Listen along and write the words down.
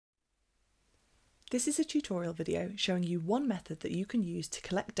This is a tutorial video showing you one method that you can use to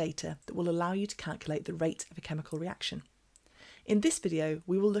collect data that will allow you to calculate the rate of a chemical reaction. In this video,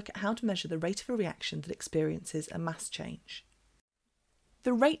 we will look at how to measure the rate of a reaction that experiences a mass change.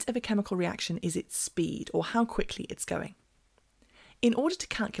 The rate of a chemical reaction is its speed, or how quickly it's going. In order to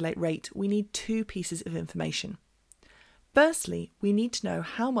calculate rate, we need two pieces of information. Firstly, we need to know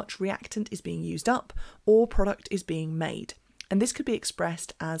how much reactant is being used up or product is being made. And this could be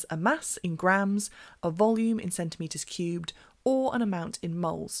expressed as a mass in grams, a volume in centimetres cubed, or an amount in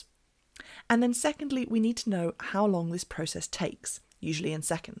moles. And then secondly, we need to know how long this process takes, usually in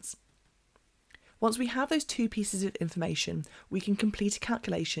seconds. Once we have those two pieces of information, we can complete a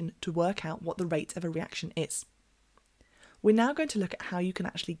calculation to work out what the rate of a reaction is. We're now going to look at how you can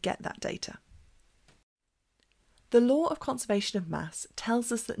actually get that data. The law of conservation of mass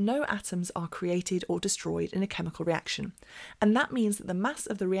tells us that no atoms are created or destroyed in a chemical reaction, and that means that the mass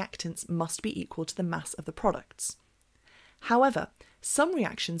of the reactants must be equal to the mass of the products. However, some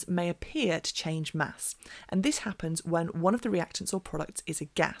reactions may appear to change mass, and this happens when one of the reactants or products is a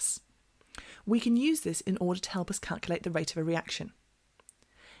gas. We can use this in order to help us calculate the rate of a reaction.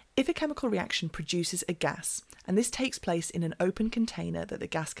 If a chemical reaction produces a gas, and this takes place in an open container that the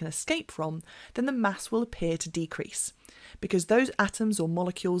gas can escape from, then the mass will appear to decrease, because those atoms or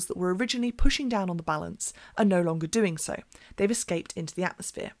molecules that were originally pushing down on the balance are no longer doing so. They've escaped into the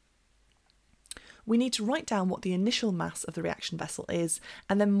atmosphere. We need to write down what the initial mass of the reaction vessel is,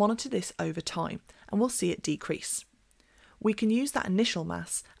 and then monitor this over time, and we'll see it decrease. We can use that initial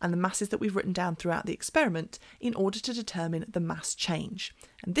mass and the masses that we've written down throughout the experiment in order to determine the mass change,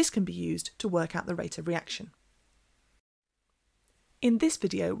 and this can be used to work out the rate of reaction. In this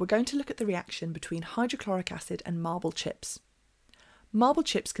video, we're going to look at the reaction between hydrochloric acid and marble chips. Marble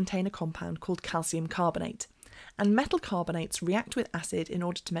chips contain a compound called calcium carbonate, and metal carbonates react with acid in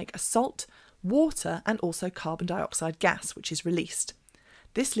order to make a salt, water, and also carbon dioxide gas, which is released.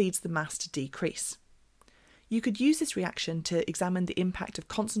 This leads the mass to decrease. You could use this reaction to examine the impact of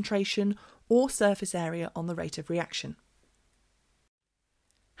concentration or surface area on the rate of reaction.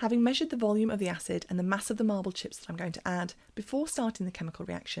 Having measured the volume of the acid and the mass of the marble chips that I'm going to add, before starting the chemical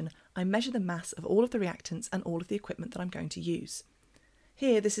reaction, I measure the mass of all of the reactants and all of the equipment that I'm going to use.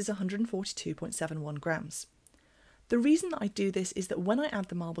 Here, this is 142.71 grams. The reason that I do this is that when I add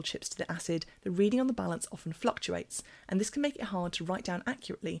the marble chips to the acid, the reading on the balance often fluctuates, and this can make it hard to write down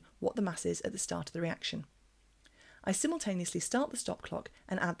accurately what the mass is at the start of the reaction. I simultaneously start the stop clock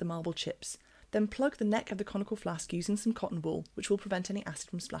and add the marble chips, then plug the neck of the conical flask using some cotton wool, which will prevent any acid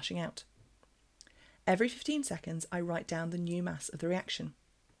from splashing out. Every 15 seconds I write down the new mass of the reaction.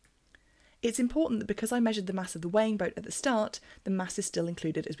 It's important that because I measured the mass of the weighing boat at the start, the mass is still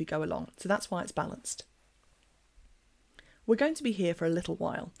included as we go along, so that's why it's balanced. We're going to be here for a little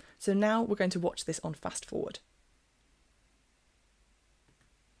while, so now we're going to watch this on fast forward.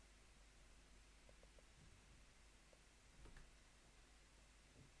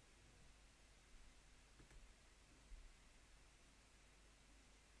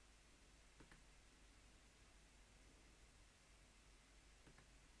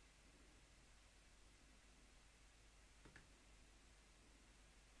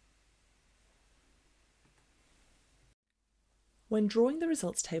 When drawing the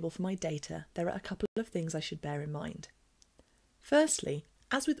results table for my data, there are a couple of things I should bear in mind. Firstly,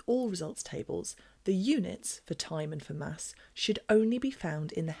 as with all results tables, the units for time and for mass should only be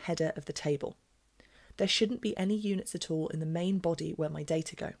found in the header of the table. There shouldn't be any units at all in the main body where my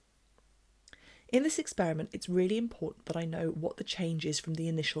data go. In this experiment, it's really important that I know what the change is from the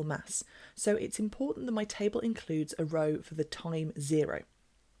initial mass, so it's important that my table includes a row for the time 0.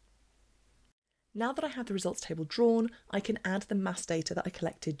 Now that I have the results table drawn, I can add the mass data that I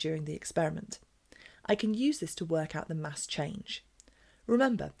collected during the experiment. I can use this to work out the mass change.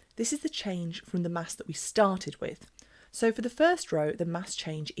 Remember, this is the change from the mass that we started with. So for the first row, the mass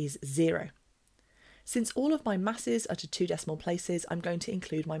change is 0. Since all of my masses are to 2 decimal places, I'm going to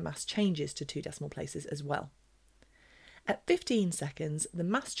include my mass changes to 2 decimal places as well. At 15 seconds, the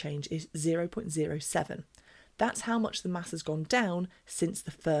mass change is 0.07. That's how much the mass has gone down since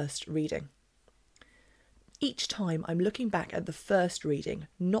the first reading. Each time I'm looking back at the first reading,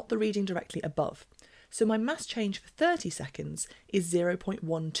 not the reading directly above. So my mass change for 30 seconds is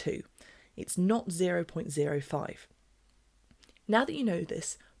 0.12. It's not 0.05. Now that you know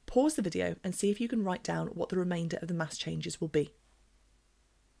this, pause the video and see if you can write down what the remainder of the mass changes will be.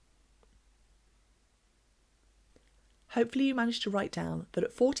 Hopefully you managed to write down that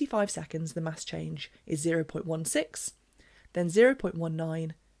at 45 seconds the mass change is 0.16, then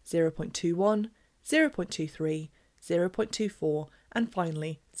 0.19, 0.21, 0.23, 0.24 and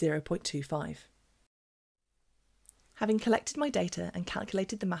finally 0.25. Having collected my data and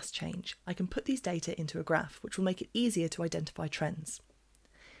calculated the mass change, I can put these data into a graph, which will make it easier to identify trends.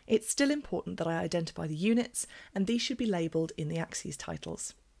 It's still important that I identify the units, and these should be labelled in the axes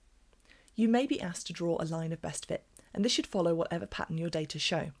titles. You may be asked to draw a line of best fit, and this should follow whatever pattern your data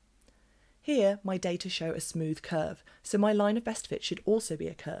show. Here, my data show a smooth curve, so my line of best fit should also be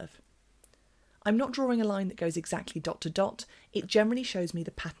a curve. I'm not drawing a line that goes exactly dot to dot, it generally shows me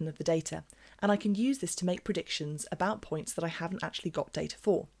the pattern of the data, and I can use this to make predictions about points that I haven't actually got data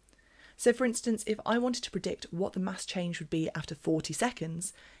for. So for instance, if I wanted to predict what the mass change would be after 40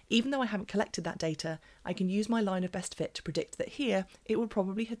 seconds, even though I haven't collected that data, I can use my line of best fit to predict that here it would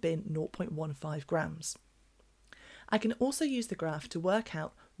probably have been 0.15 grams. I can also use the graph to work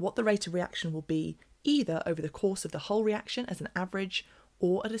out what the rate of reaction will be either over the course of the whole reaction as an average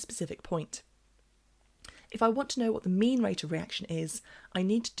or at a specific point. If I want to know what the mean rate of reaction is, I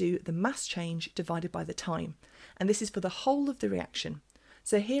need to do the mass change divided by the time, and this is for the whole of the reaction.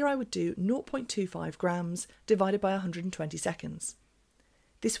 So here I would do 0.25 grams divided by 120 seconds.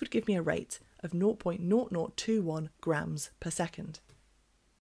 This would give me a rate of 0.0021 grams per second.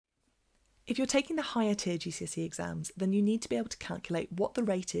 If you're taking the higher tier GCSE exams, then you need to be able to calculate what the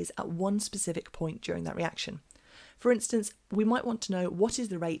rate is at one specific point during that reaction. For instance, we might want to know what is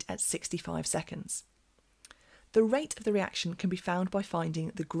the rate at 65 seconds. The rate of the reaction can be found by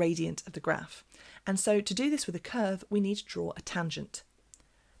finding the gradient of the graph, and so to do this with a curve, we need to draw a tangent.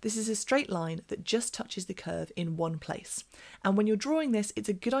 This is a straight line that just touches the curve in one place, and when you're drawing this, it's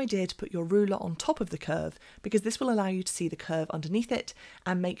a good idea to put your ruler on top of the curve because this will allow you to see the curve underneath it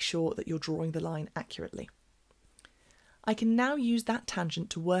and make sure that you're drawing the line accurately. I can now use that tangent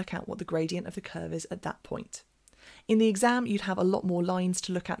to work out what the gradient of the curve is at that point. In the exam, you'd have a lot more lines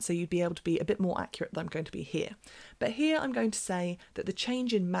to look at, so you'd be able to be a bit more accurate than I'm going to be here. But here I'm going to say that the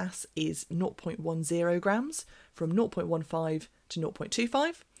change in mass is 0.10 grams from 0.15 to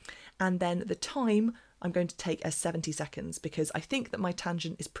 0.25, and then the time I'm going to take as 70 seconds because I think that my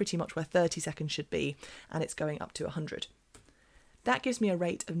tangent is pretty much where 30 seconds should be, and it's going up to 100. That gives me a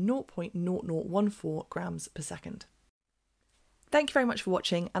rate of 0.0014 grams per second. Thank you very much for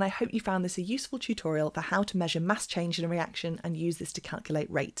watching, and I hope you found this a useful tutorial for how to measure mass change in a reaction and use this to calculate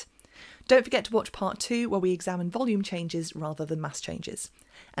rate. Don't forget to watch part 2 where we examine volume changes rather than mass changes.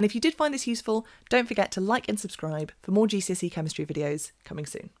 And if you did find this useful, don't forget to like and subscribe for more GCSE chemistry videos coming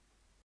soon.